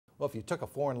Well, if you took a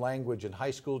foreign language in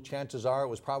high school, chances are it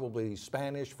was probably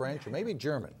Spanish, French, or maybe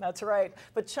German. That's right.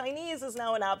 But Chinese is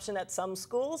now an option at some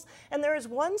schools, and there is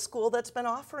one school that's been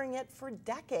offering it for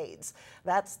decades.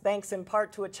 That's thanks in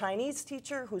part to a Chinese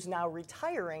teacher who's now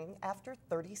retiring after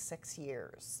 36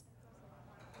 years.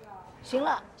 行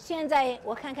了，现在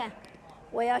我看看，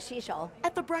我要洗手。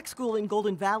 At the Breck School in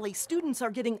Golden Valley, students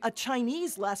are getting a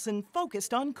Chinese lesson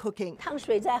focused on cooking. 烫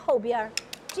水在后边。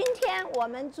今天我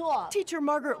们做。 Teacher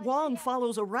Margaret Wong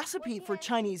follows a recipe for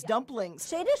Chinese dumplings.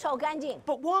 谁的手干净？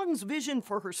 But Wong's vision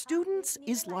for her students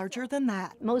is larger than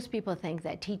that. Most people think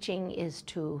that teaching is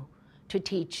to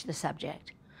teach the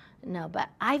subject. No, but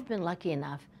I've been lucky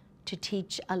enough to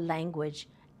teach a language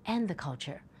and the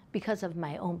culture because of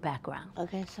my own background.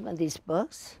 Okay, some of these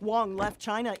books. Wong left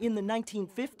China in the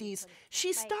 1950s.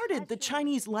 She started the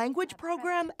Chinese language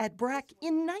program at Breck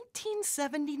in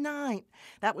 1979.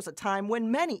 That was a time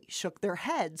when many shook their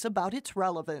heads about its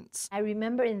relevance. I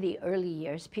remember in the early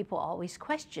years, people always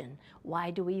question,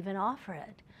 why do we even offer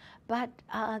it? But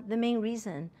the main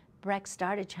reason Breck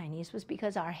started Chinese was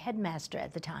because our headmaster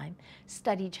at the time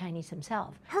studied Chinese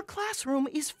himself. Her classroom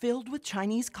is filled with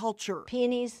Chinese culture.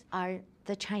 Peonies are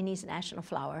the Chinese national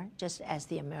flower, just as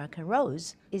the American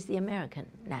rose is the American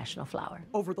national flower.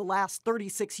 Over the last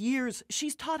 36 years,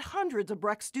 she's taught hundreds of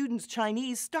Breck students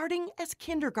Chinese starting as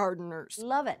kindergarteners.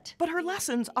 Love it. But her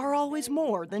lessons are always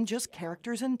more than just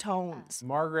characters and tones.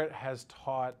 Margaret has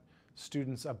taught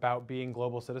students about being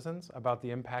global citizens, about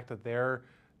the impact that their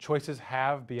choices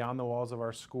have beyond the walls of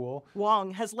our school.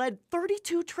 Wong has led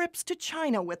 32 trips to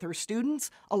China with her students,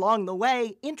 along the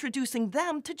way introducing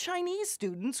them to Chinese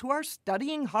students who are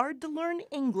studying hard to learn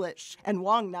English. And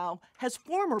Wong now has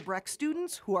former Breck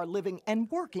students who are living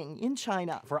and working in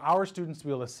China. For our students to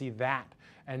be able to see that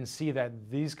and see that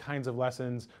these kinds of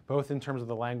lessons, both in terms of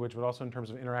the language but also in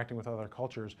terms of interacting with other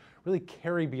cultures, really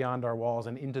carry beyond our walls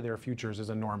and into their futures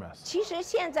is enormous.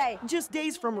 Just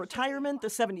days from retirement, the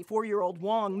 74-year-old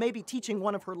Wong may be teaching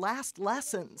one of her last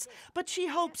lessons, but she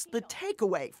hopes the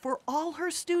takeaway for all her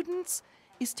students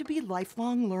is to be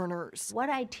lifelong learners. What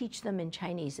I teach them in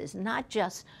Chinese is not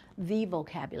just the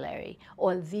vocabulary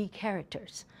or the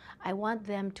characters. I want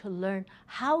them to learn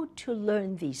how to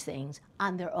learn these things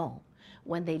on their own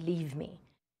when they leave me.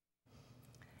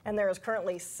 And there is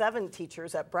currently 7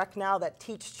 teachers at Breck now that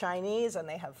teach Chinese, and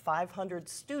they have 500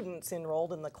 students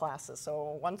enrolled in the classes.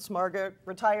 So once Margaret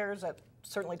retires, that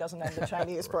certainly doesn't end the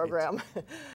Chinese program.